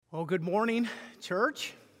Well, good morning,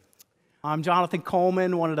 church. I'm Jonathan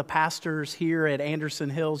Coleman, one of the pastors here at Anderson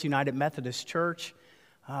Hills United Methodist Church.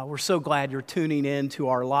 We're so glad you're tuning in to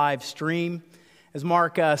our live stream. As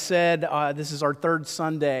Mark said, this is our third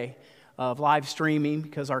Sunday of live streaming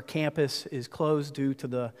because our campus is closed due to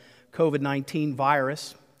the COVID-19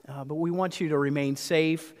 virus. But we want you to remain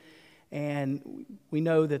safe, and we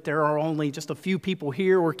know that there are only just a few people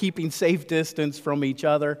here. We're keeping safe distance from each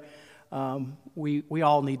other. We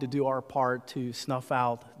all need to do our part to snuff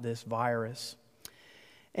out this virus.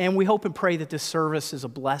 And we hope and pray that this service is a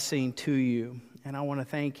blessing to you. And I want to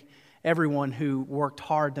thank everyone who worked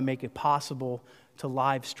hard to make it possible to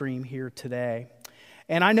live stream here today.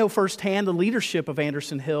 And I know firsthand the leadership of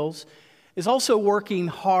Anderson Hills is also working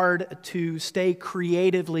hard to stay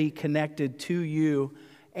creatively connected to you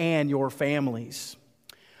and your families.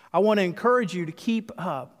 I want to encourage you to keep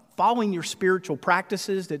following your spiritual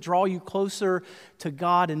practices that draw you closer to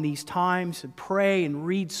God in these times, and pray and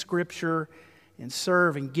read Scripture and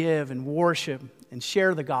serve and give and worship and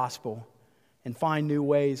share the gospel and find new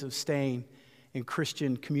ways of staying in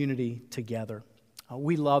Christian community together.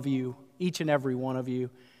 We love you, each and every one of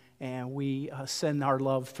you, and we send our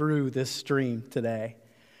love through this stream today.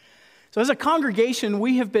 So as a congregation,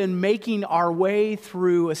 we have been making our way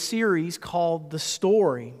through a series called The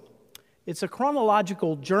Story. It's a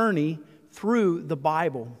chronological journey through the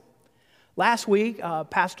Bible. Last week,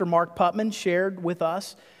 Pastor Mark Putman shared with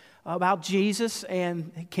us about Jesus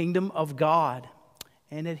and the kingdom of God,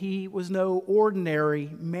 and that he was no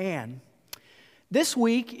ordinary man. This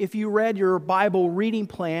week, if you read your Bible reading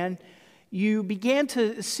plan, you began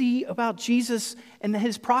to see about Jesus and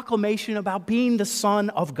his proclamation about being the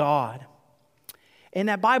Son of God. And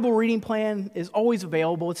that Bible reading plan is always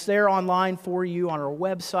available. It's there online for you on our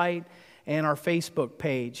website and our Facebook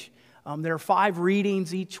page. There are 5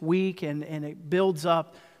 readings each week, and it builds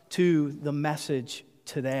up to the message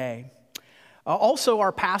today. Also,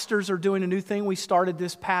 our pastors are doing a new thing we started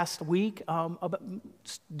this past week, about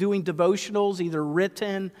doing devotionals, either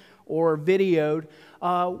written or videoed,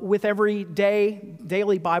 with every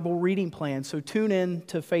daily Bible reading plan. So tune in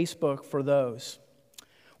to Facebook for those.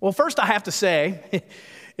 Well, first I have to say,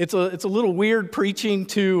 it's a little weird preaching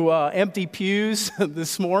to empty pews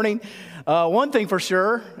this morning. One thing for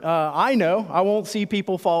sure, I know I won't see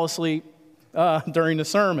people fall asleep during the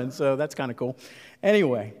sermon, so that's kind of cool.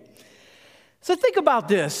 Anyway, so think about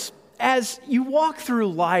this. As you walk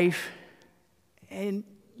through life and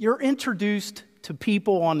you're introduced to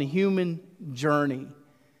people on the human journey,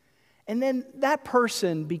 and then that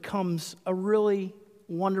person becomes a really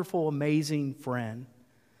wonderful, amazing friend.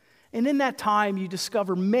 And in that time, you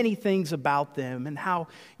discover many things about them and how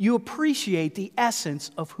you appreciate the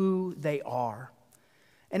essence of who they are.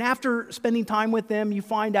 And after spending time with them, you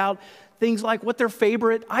find out things like what their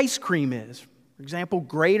favorite ice cream is. For example,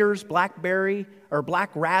 Graeter's blackberry or black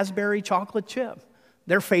raspberry chocolate chip,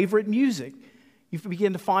 their favorite music. You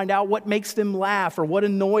begin to find out what makes them laugh or what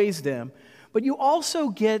annoys them. But you also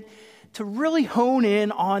get to really hone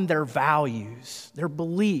in on their values, their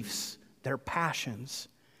beliefs, their passions.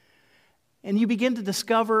 And you begin to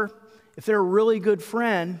discover, if they're a really good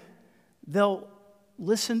friend, they'll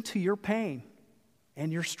listen to your pain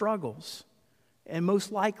and your struggles, and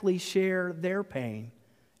most likely share their pain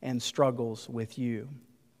and struggles with you.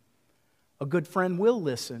 A good friend will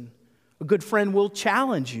listen. A good friend will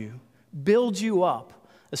challenge you, build you up,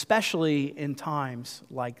 especially in times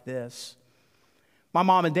like this. My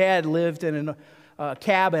mom and dad lived in a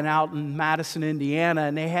cabin out in Madison, Indiana,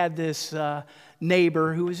 and they had this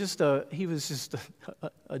neighbor who was just a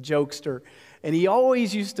jokester. And he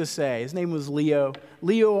always used to say, his name was Leo.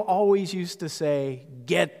 Leo always used to say,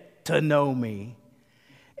 "Get to know me."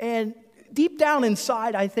 And deep down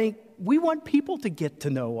inside, I think we want people to get to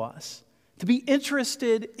know us, to be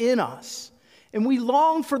interested in us. And we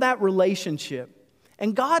long for that relationship.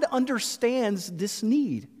 And God understands this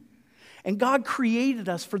need. And God created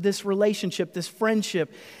us for this relationship, this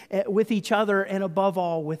friendship with each other, and above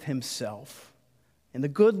all with Himself. And the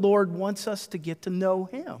good Lord wants us to get to know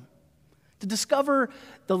Him, to discover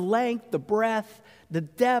the length, the breadth, the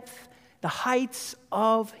depth, the heights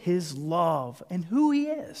of His love and who He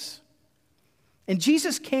is. And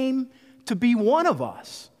Jesus came to be one of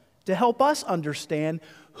us, to help us understand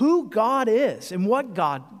who God is and what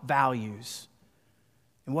God values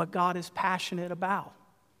and what God is passionate about,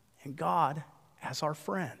 and God as our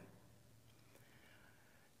friend.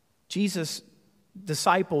 Jesus'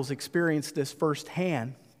 disciples experienced this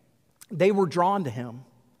firsthand. They were drawn to Him.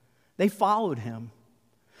 They followed Him.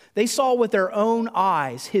 They saw with their own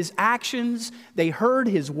eyes his actions. They heard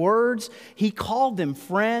his words. He called them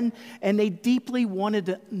friend, and they deeply wanted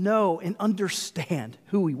to know and understand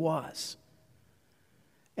who he was.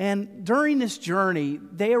 And during this journey,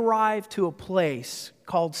 they arrived to a place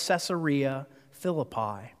called Caesarea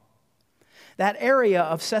Philippi. That area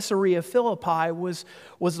of Caesarea Philippi was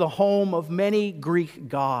the home of many Greek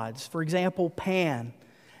gods. For example, Pan.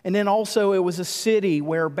 And then also it was a city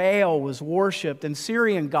where Baal was worshipped and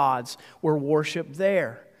Syrian gods were worshipped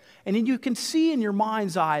there. And then you can see in your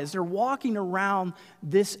mind's eye as they're walking around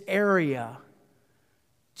this area,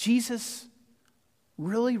 Jesus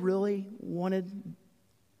really, really wanted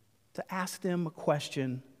to ask them a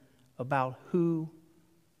question about who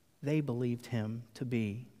they believed him to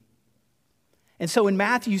be. And so in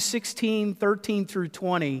Matthew 16, 13 through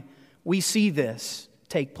 20, we see this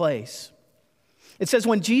take place. It says,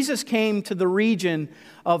 when Jesus came to the region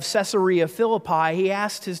of Caesarea Philippi, he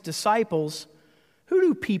asked his disciples, "Who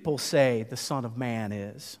do people say the Son of Man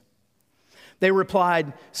is?" They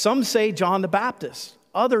replied, "Some say John the Baptist,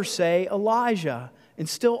 others say Elijah, and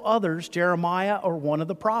still others Jeremiah or one of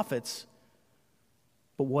the prophets."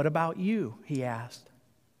 "But what about you?" he asked.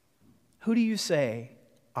 "Who do you say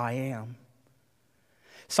I am?"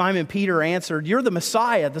 Simon Peter answered, "You're the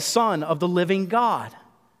Messiah, the Son of the living God."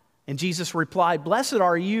 And Jesus replied, "Blessed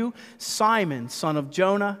are you, Simon, son of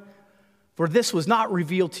Jonah, for this was not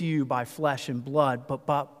revealed to you by flesh and blood,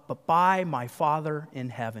 but by my Father in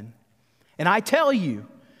heaven. And I tell you,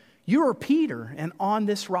 you are Peter, and on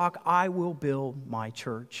this rock I will build my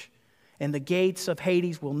church, and the gates of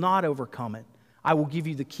Hades will not overcome it. I will give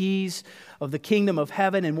you the keys of the kingdom of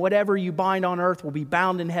heaven, and whatever you bind on earth will be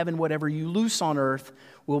bound in heaven. Whatever you loose on earth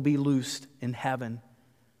will be loosed in heaven."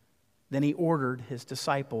 Then he ordered his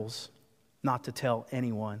disciples not to tell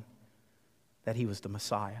anyone that he was the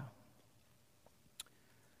Messiah.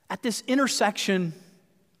 At this intersection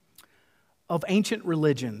of ancient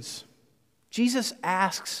religions, Jesus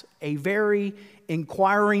asks a very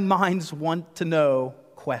inquiring minds want to know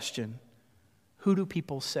question. Who do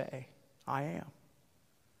people say I am?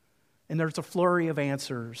 And there's a flurry of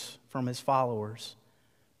answers from his followers.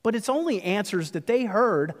 But it's only answers that they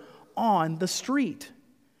heard on the street.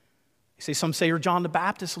 Some say you're John the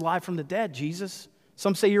Baptist alive from the dead, Jesus.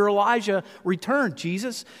 Some say you're Elijah returned,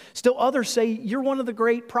 Jesus. Still others say you're one of the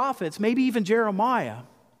great prophets, maybe even Jeremiah.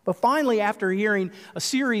 But finally, after hearing a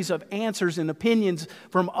series of answers and opinions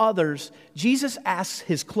from others, Jesus asks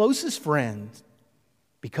his closest friends,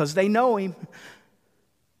 because they know him,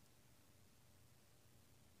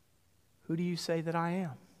 "Who do you say that I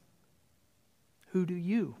am? Who do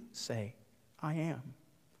you say I am?"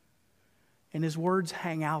 And his words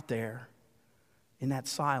hang out there in that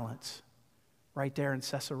silence, right there in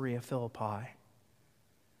Caesarea Philippi.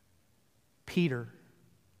 Peter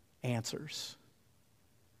answers.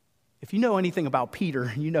 If you know anything about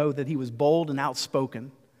Peter, you know that he was bold and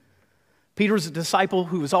outspoken. Peter was a disciple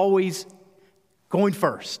who was always going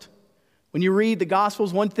first. When you read the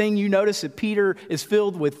Gospels, one thing you notice that Peter is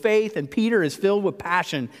filled with faith and Peter is filled with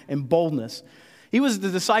passion and boldness. He was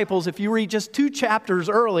the disciples, if you read just 2 chapters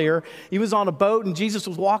earlier, he was on a boat and Jesus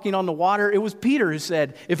was walking on the water. It was Peter who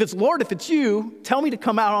said, if it's you, tell me to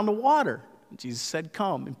come out on the water. And Jesus said,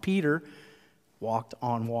 come. And Peter walked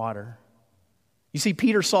on water. You see,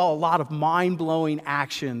 Peter saw a lot of mind-blowing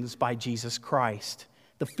actions by Jesus Christ.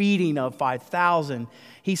 The feeding of 5,000.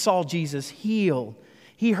 He saw Jesus healed.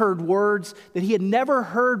 He heard words that he had never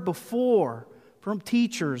heard before from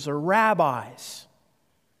teachers or rabbis.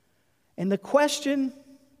 And the question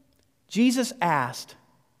Jesus asked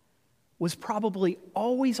was probably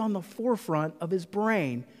always on the forefront of his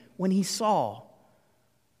brain when he saw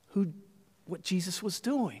what Jesus was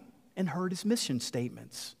doing and heard his mission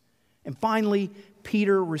statements. And finally,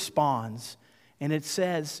 Peter responds, and it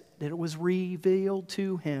says that it was revealed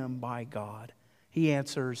to him by God. He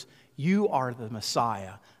answers, "You are the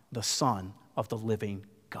Messiah, the Son of the living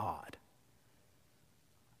God."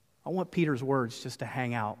 I want Peter's words just to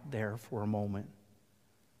hang out there for a moment.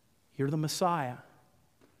 You're the Messiah,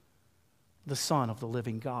 the Son of the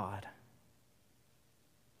living God.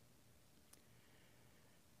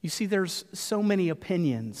 You see, there's so many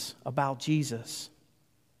opinions about Jesus.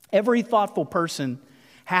 Every thoughtful person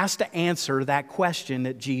has to answer that question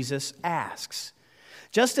that Jesus asks.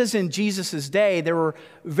 Just as in Jesus' day, there were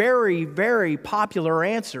very, very popular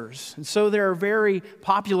answers. And so there are very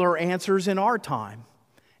popular answers in our time.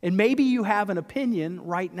 And maybe you have an opinion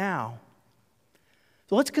right now.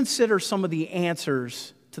 So let's consider some of the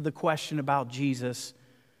answers to the question about Jesus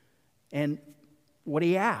and what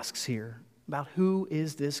he asks here about who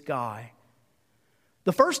is this guy.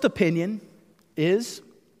 The first opinion is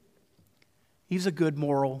He's a good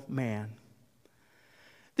moral man.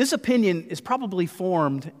 This opinion is probably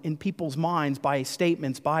formed in people's minds by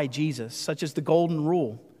statements by Jesus, such as the golden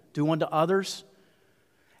rule, do unto others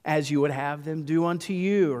as you would have them do unto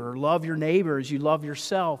you, or love your neighbor as you love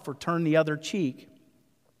yourself, or turn the other cheek.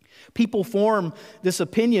 People form this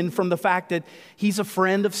opinion from the fact that he's a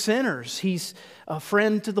friend of sinners. He's a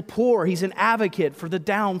friend to the poor. He's an advocate for the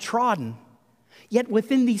downtrodden. Yet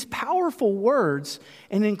within these powerful words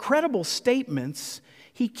and incredible statements,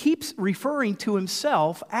 he keeps referring to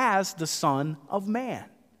himself as the Son of Man.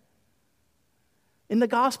 In the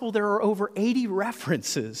gospel, there are over 80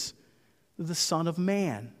 references to the Son of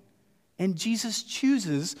Man, and Jesus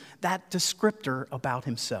chooses that descriptor about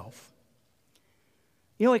himself.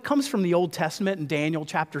 You know, it comes from the Old Testament in Daniel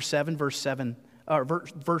chapter 7, verse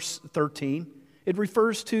 13. It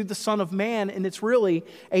refers to the Son of Man, and it's really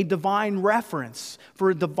a divine reference for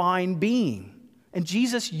a divine being. And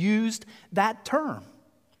Jesus used that term.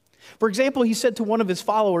 For example, he said to one of his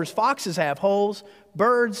followers, foxes have holes,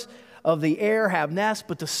 birds of the air have nests,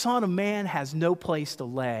 but the Son of Man has no place to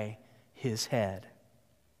lay his head.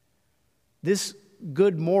 This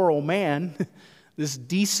good moral man, this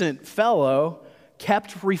decent fellow,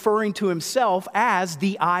 kept referring to himself as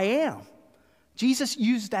the I am. Jesus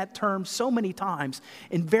used that term so many times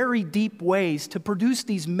in very deep ways to produce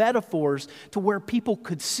these metaphors to where people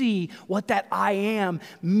could see what that I am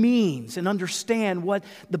means and understand what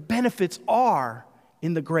the benefits are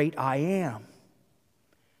in the great I am.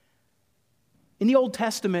 In the Old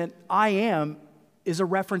Testament, I am is a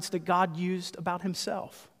reference that God used about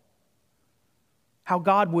himself. How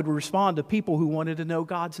God would respond to people who wanted to know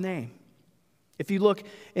God's name. If you look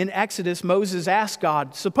in Exodus, Moses asked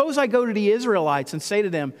God, suppose I go to the Israelites and say to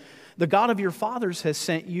them, the God of your fathers has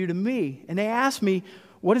sent you to me. And they ask me,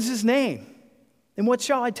 what is his name? And what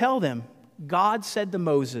shall I tell them? God said to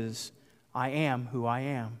Moses, I am who I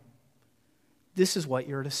am. This is what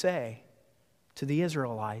you're to say to the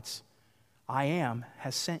Israelites. I am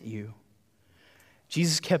has sent you.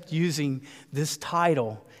 Jesus kept using this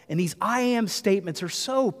title. And these I am statements are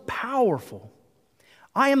so powerful.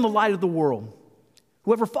 I am the light of the world.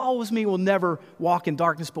 Whoever follows me will never walk in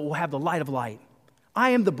darkness, but will have the light of light. I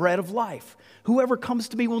am the bread of life. Whoever comes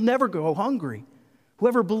to me will never go hungry.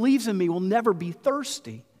 Whoever believes in me will never be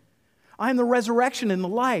thirsty. I am the resurrection and the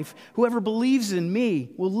life. Whoever believes in me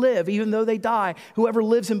will live, even though they die. Whoever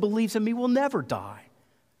lives and believes in me will never die.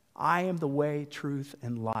 I am the way, truth,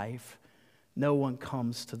 and life. No one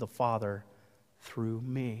comes to the Father through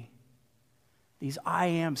me. These I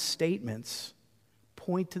am statements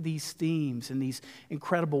point to these themes in these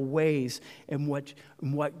incredible ways in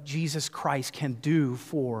what Jesus Christ can do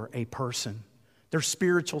for a person. There's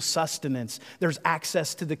spiritual sustenance. There's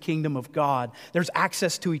access to the kingdom of God. There's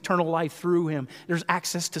access to eternal life through him. There's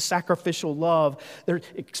access to sacrificial love. There's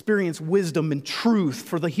experience wisdom and truth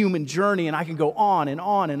for the human journey. And I can go on and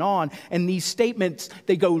on and on. And these statements,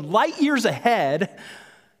 they go light years ahead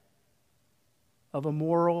of a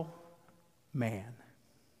moral man.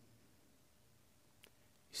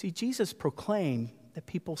 You see, Jesus proclaimed that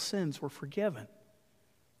people's sins were forgiven.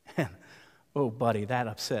 And, oh, buddy, that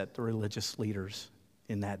upset the religious leaders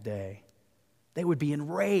in that day. They would be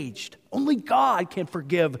enraged. Only God can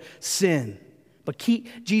forgive sin. But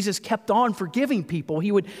Jesus kept on forgiving people.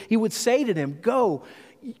 He would say to them, go,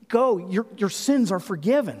 your sins are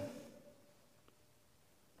forgiven.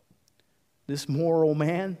 This moral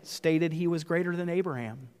man stated he was greater than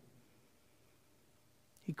Abraham.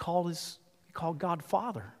 He called God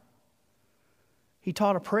Father. He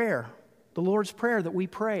taught a prayer, the Lord's Prayer that we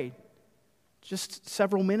prayed just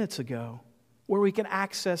several minutes ago, where we can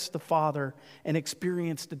access the Father and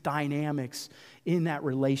experience the dynamics in that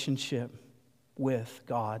relationship with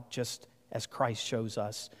God, just as Christ shows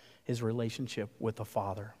us his relationship with the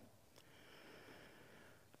Father.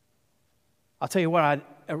 I'll tell you what,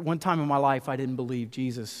 at one time in my life, I didn't believe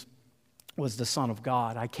Jesus was the Son of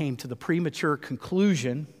God. I came to the premature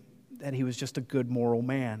conclusion that he was just a good moral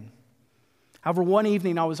man. However, one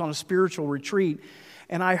evening I was on a spiritual retreat,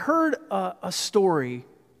 and I heard a story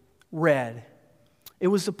read. It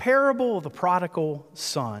was the parable of the prodigal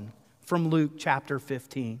son from Luke chapter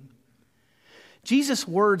 15. Jesus'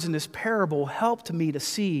 words in this parable helped me to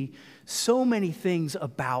see so many things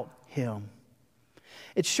about him.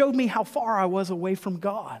 It showed me how far I was away from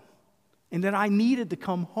God and that I needed to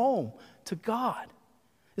come home to God.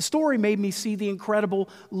 The story made me see the incredible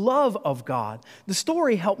love of God. The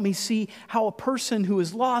story helped me see how a person who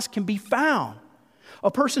is lost can be found. A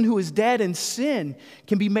person who is dead in sin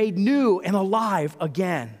can be made new and alive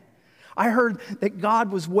again. I heard that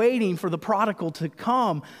God was waiting for the prodigal to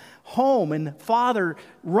come home, and the father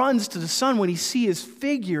runs to the son when he sees his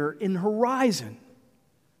figure in the horizon.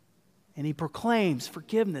 And he proclaims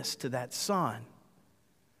forgiveness to that son.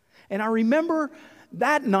 And I remember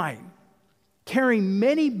that night carrying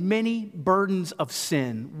many, many burdens of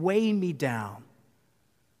sin, weighing me down.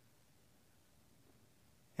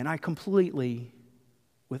 And I completely,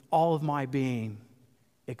 with all of my being,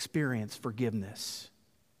 experienced forgiveness.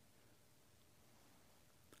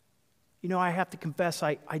 You know, I have to confess,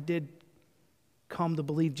 I did come to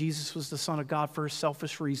believe Jesus was the Son of God for a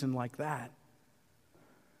selfish reason like that.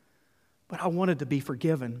 But I wanted to be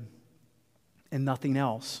forgiven and nothing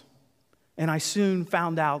else. And I soon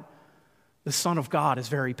found out the Son of God is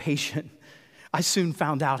very patient. I soon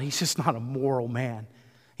found out he's just not a moral man.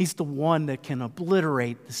 He's the one that can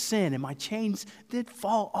obliterate the sin. And my chains did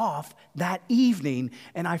fall off that evening,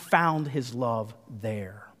 and I found his love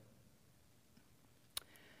there.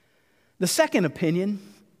 The second opinion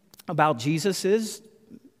about Jesus is,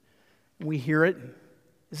 we hear it,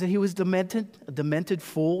 is that he was a demented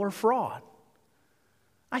fool or fraud.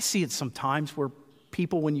 I see it sometimes where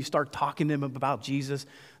people, when you start talking to them about Jesus,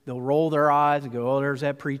 they'll roll their eyes and go, oh, there's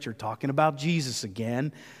that preacher talking about Jesus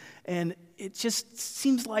again. And it just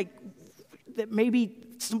seems like that maybe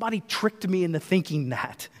somebody tricked me into thinking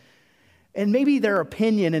that. And maybe their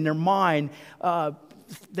opinion in their mind,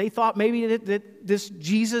 they thought maybe that this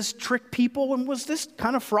Jesus tricked people and was this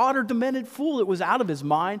kind of fraud or demented fool that was out of his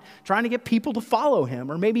mind trying to get people to follow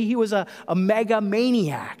him. Or maybe he was a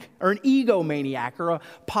megamaniac or an egomaniac or a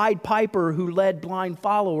Pied Piper who led blind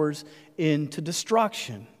followers into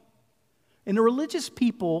destruction. And the religious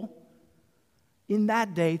people in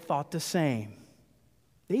that day thought the same.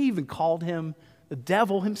 They even called him the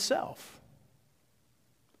devil himself.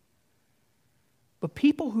 But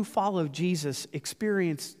people who followed Jesus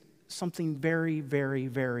experienced something very, very,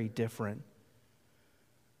 very different.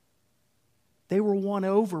 They were won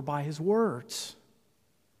over by his words.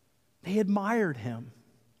 They admired him.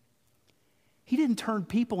 He didn't turn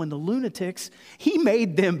people into lunatics. He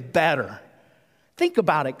made them better. Think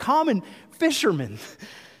about it. Common fishermen,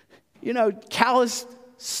 callous,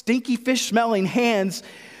 stinky fish-smelling hands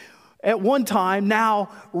at one time, now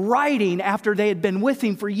writing, after they had been with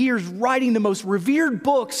him for years, writing the most revered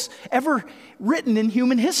books ever written in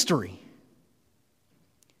human history.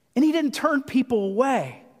 And he didn't turn people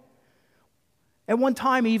away. At one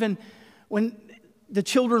time, even when the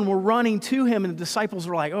children were running to him and the disciples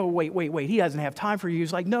were like, oh, wait, he doesn't have time for you. He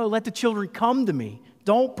was like, no, let the children come to me.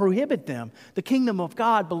 Don't prohibit them. The kingdom of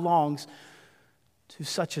God belongs to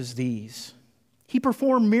such as these. He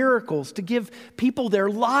performed miracles to give people their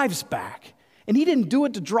lives back. And he didn't do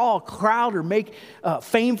it to draw a crowd or make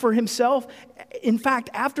fame for himself. In fact,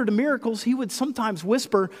 after the miracles, he would sometimes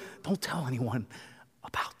whisper, don't tell anyone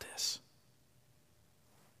about this.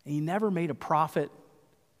 And he never made a profit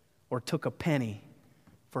or took a penny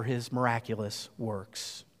for his miraculous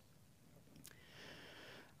works.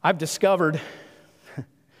 I've discovered,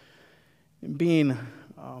 in being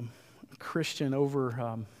a Christian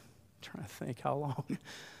over... trying to think how long.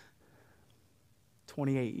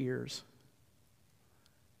 28 years.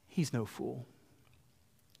 He's no fool.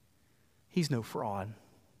 He's no fraud.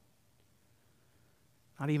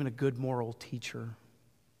 Not even a good moral teacher.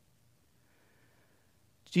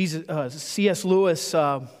 C.S. Lewis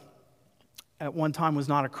at one time was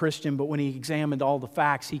not a Christian, but when he examined all the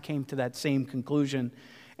facts, he came to that same conclusion,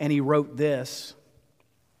 and he wrote this.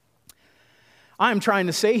 I'm trying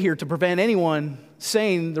to say here to prevent anyone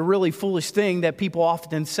saying the really foolish thing that people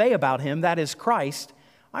often say about him, that is Christ.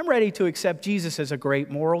 I'm ready to accept Jesus as a great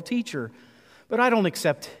moral teacher, but I don't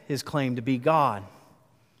accept his claim to be God.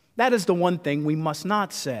 That is the one thing we must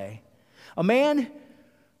not say. A man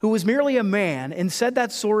who was merely a man and said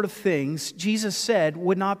that sort of things, Jesus said,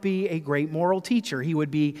 would not be a great moral teacher. He would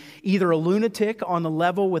be either a lunatic on the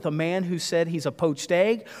level with a man who said he's a poached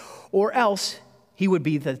egg, or else he would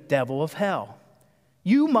be the devil of hell.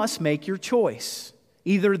 You must make your choice.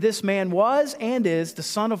 Either this man was and is the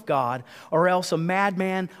Son of God, or else a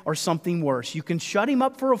madman or something worse. You can shut him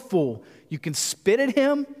up for a fool. You can spit at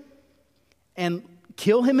him and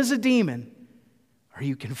kill him as a demon, or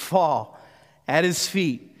you can fall at his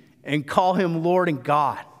feet and call him Lord and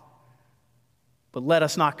God. But let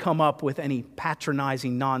us not come up with any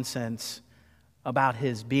patronizing nonsense about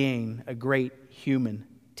his being a great human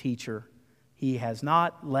teacher. He has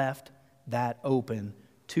not left that open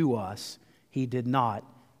to us. He did not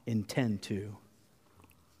intend to.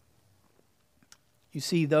 You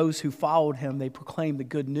see, those who followed him, they proclaimed the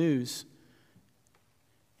good news,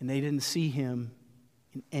 and they didn't see him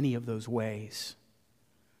in any of those ways.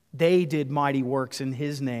 They did mighty works in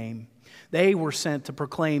his name. They were sent to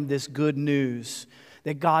proclaim this good news,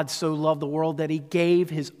 that God so loved the world that he gave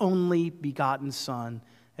his only begotten Son,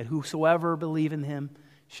 that whosoever believe in him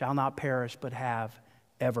shall not perish but have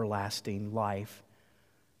everlasting life.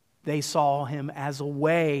 They saw him as a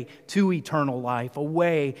way to eternal life, a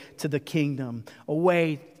way to the kingdom, a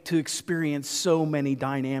way to experience so many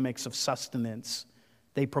dynamics of sustenance.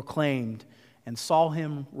 They proclaimed and saw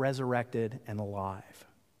him resurrected and alive.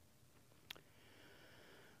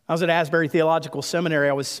 I was at Asbury Theological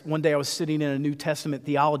Seminary. One day I was sitting in a New Testament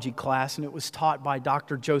theology class, and it was taught by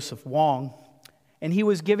Dr. Joseph Wong. And he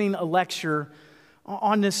was giving a lecture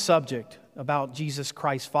on this subject about Jesus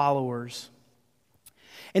Christ followers.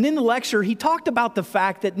 And in the lecture, he talked about the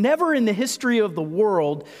fact that never in the history of the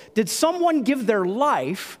world did someone give their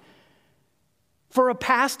life for a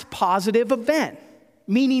past positive event,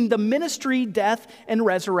 meaning the ministry, death, and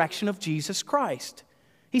resurrection of Jesus Christ.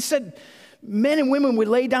 He said men and women would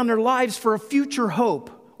lay down their lives for a future hope,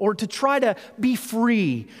 or to try to be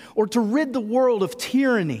free, or to rid the world of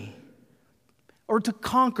tyranny, or to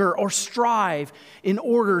conquer or strive in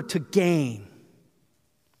order to gain.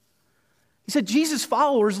 He said Jesus'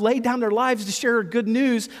 followers laid down their lives to share good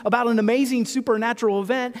news about an amazing supernatural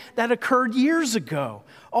event that occurred years ago.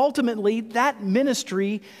 Ultimately, that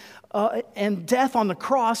ministry and death on the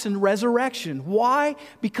cross and resurrection. Why?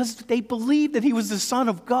 Because they believed that he was the Son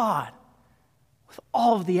of God with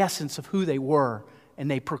all of the essence of who they were,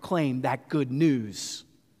 and they proclaimed that good news.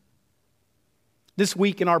 This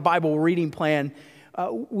week in our Bible reading plan,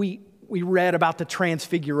 we read about the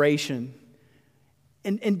Transfiguration.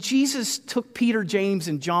 And Jesus took Peter, James,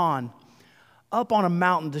 and John up on a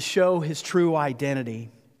mountain to show his true identity.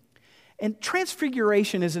 And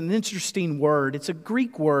transfiguration is an interesting word. It's a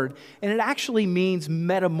Greek word, and it actually means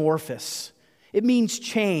metamorphosis. It means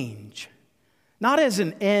change. Not as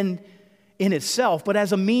an end in itself, but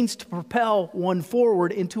as a means to propel one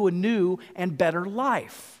forward into a new and better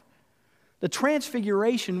life. The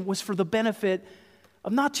transfiguration was for the benefit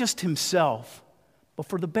of not just himself, but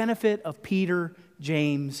for the benefit of Peter,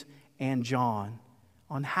 James, and John,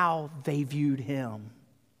 on how they viewed him.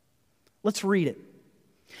 Let's read it.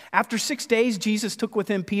 After 6 days, Jesus took with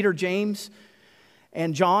him Peter, James,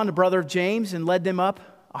 and John, the brother of James, and led them up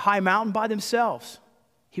a high mountain by themselves.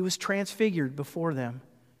 He was transfigured before them.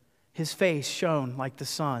 His face shone like the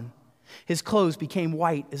sun. His clothes became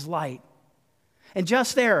white as light. And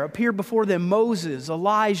just there appeared before them Moses,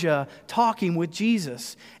 Elijah, talking with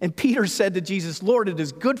Jesus. And Peter said to Jesus, "Lord, it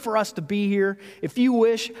is good for us to be here. If you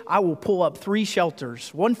wish, I will pull up 3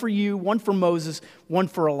 shelters, one for you, one for Moses, one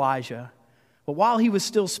for Elijah." But while he was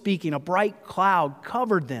still speaking, a bright cloud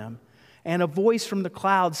covered them, and a voice from the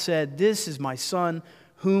cloud said, "This is my Son,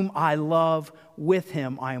 whom I love. With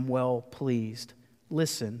him I am well pleased.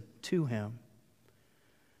 Listen to him."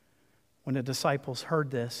 When the disciples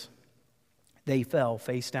heard this, they fell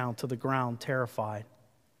face down to the ground, terrified.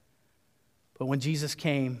 But when Jesus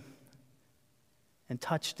came and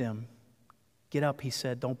touched them, "Get up," he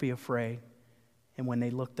said, "don't be afraid." And when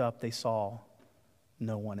they looked up, they saw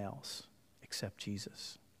no one else except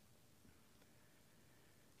Jesus.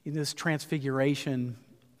 In this transfiguration,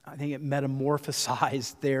 I think it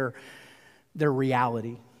metamorphosized their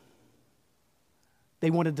reality. They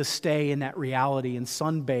wanted to stay in that reality and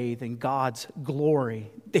sunbathe in God's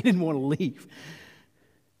glory. They didn't want to leave.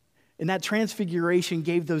 And that transfiguration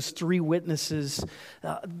gave those 3 witnesses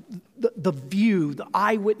the view, the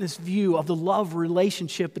eyewitness view of the love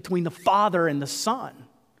relationship between the Father and the Son.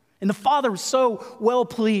 And the Father was so well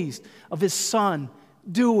pleased of his Son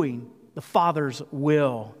doing the Father's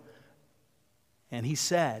will. And he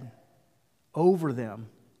said over them,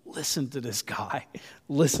 "Listen to this guy.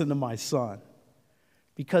 Listen to my Son."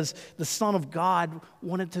 Because the Son of God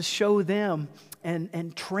wanted to show them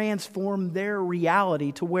and transform their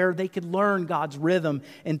reality to where they could learn God's rhythm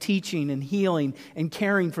and teaching and healing and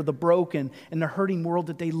caring for the broken and the hurting world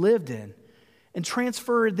that they lived in, and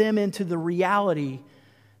transfer them into the reality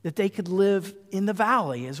that they could live in the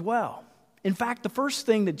valley as well. In fact, the first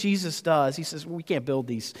thing that Jesus does, he says, "We can't build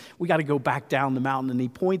these. We got to go back down the mountain." And he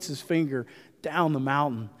points his finger down the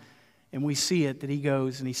mountain. And we see it that he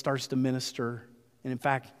goes and he starts to minister. And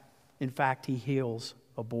in fact, he heals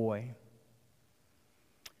a boy.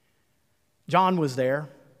 John was there.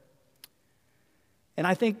 And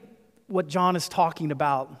I think what John is talking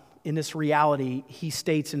about in this reality, he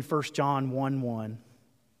states in 1 John 1:1,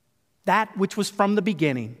 "That which was from the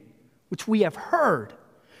beginning, which we have heard,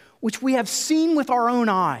 which we have seen with our own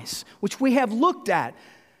eyes, which we have looked at,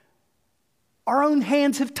 our own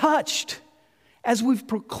hands have touched, as we've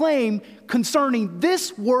proclaimed concerning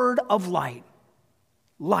this word of light."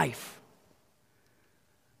 life.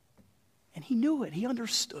 And he knew it. He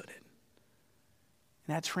understood it.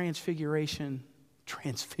 And that transfiguration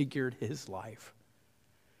transfigured his life.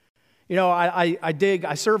 You know,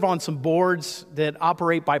 I serve on some boards that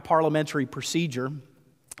operate by parliamentary procedure,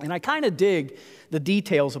 and I kind of dig the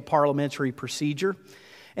details of parliamentary procedure.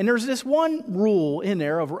 And there's this one rule in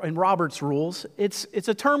there, in Robert's rules. It's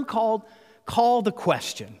a term called call the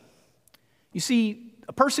question. You see,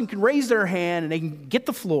 a person can raise their hand and they can get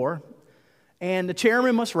the floor, and the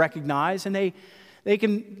chairman must recognize, and they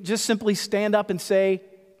can just simply stand up and say,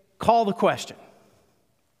 call the question.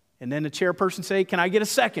 And then the chairperson say, can I get a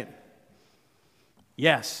second?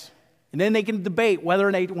 Yes. And then they can debate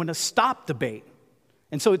whether they want to stop debate.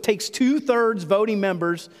 And so it takes 2/3 voting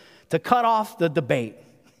members to cut off the debate.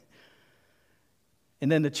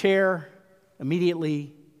 And then the chair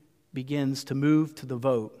immediately begins to move to the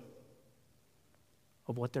vote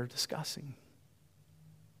of what they're discussing.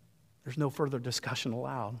 There's no further discussion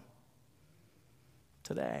allowed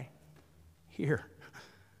today. Here,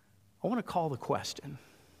 I want to call the question.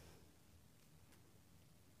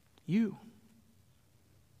 You.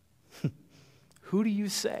 Who do you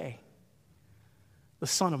say the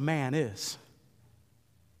Son of Man is?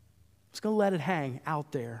 I'm just going to let it hang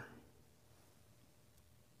out there.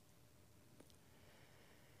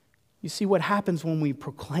 You see what happens when we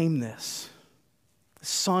proclaim this, the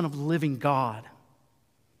Son of the living God.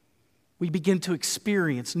 We begin to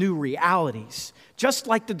experience new realities, just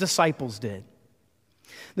like the disciples did.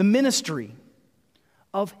 The ministry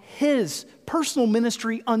of his personal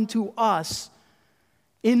ministry unto us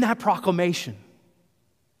in that proclamation.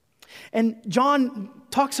 And John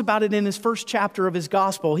talks about it in his first chapter of his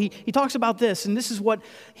gospel. He talks about this, and this is what,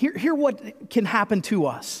 hear what can happen to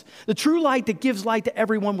us. The true light that gives light to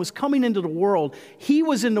everyone was coming into the world. He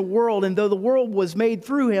was in the world, and though the world was made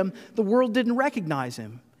through him, the world didn't recognize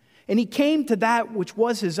him. And he came to that which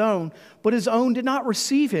was his own, but his own did not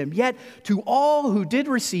receive him. Yet to all who did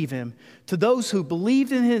receive him, to those who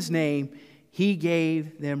believed in his name, he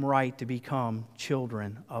gave them right to become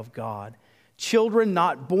children of God. Children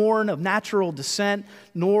not born of natural descent,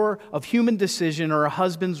 nor of human decision or a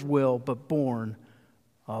husband's will, but born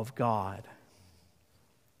of God.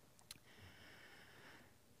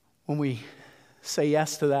 When we say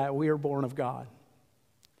yes to that, we are born of God.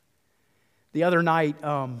 The other night,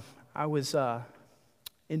 I was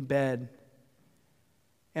in bed,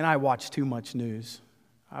 and I watched too much news.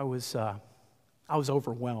 I was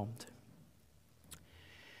overwhelmed.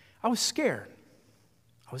 I was scared.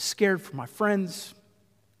 I was scared for my friends,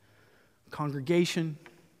 congregation,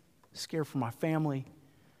 scared for my family,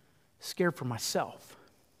 scared for myself.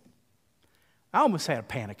 I almost had a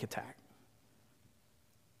panic attack.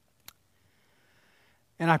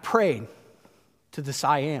 And I prayed to this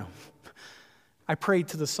I am. I prayed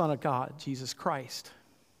to the Son of God, Jesus Christ,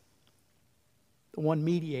 the one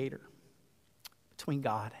mediator between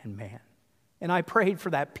God and man. And I prayed for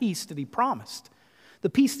that peace that he promised. The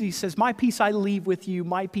peace that he says, my peace I leave with you,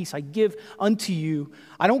 my peace I give unto you.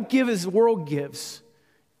 I don't give as the world gives.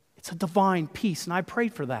 It's a divine peace, and I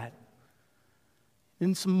prayed for that.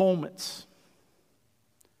 In some moments,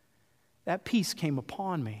 that peace came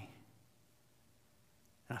upon me,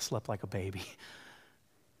 and I slept like a baby.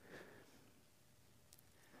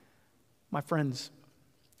 My friends,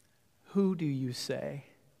 who do you say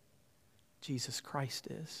Jesus Christ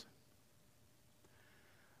is?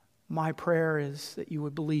 My prayer is that you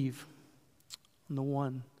would believe in the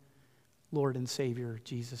one Lord and Savior,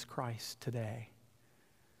 Jesus Christ, today.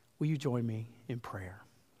 Will you join me in prayer?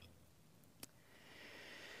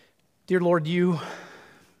 Dear Lord, you're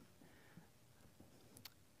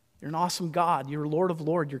an awesome God. You're Lord of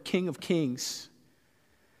Lords. You're King of Kings.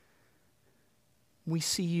 We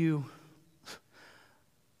see you,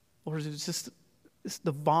 Lord, it's just this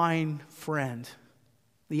divine friend,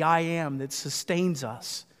 the I am that sustains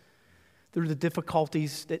us through the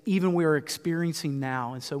difficulties that even we are experiencing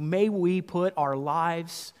now. And so may we put our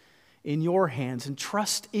lives in your hands and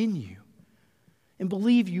trust in you and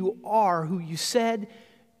believe you are who you said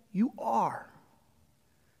you are.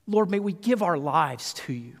 Lord, may we give our lives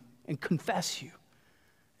to you and confess you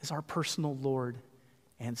as our personal Lord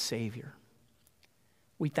and Savior.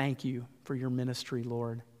 We thank you for your ministry,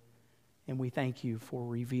 Lord, and we thank you for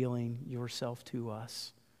revealing yourself to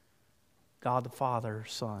us. God the Father,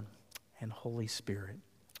 Son, and Holy Spirit.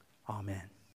 Amen.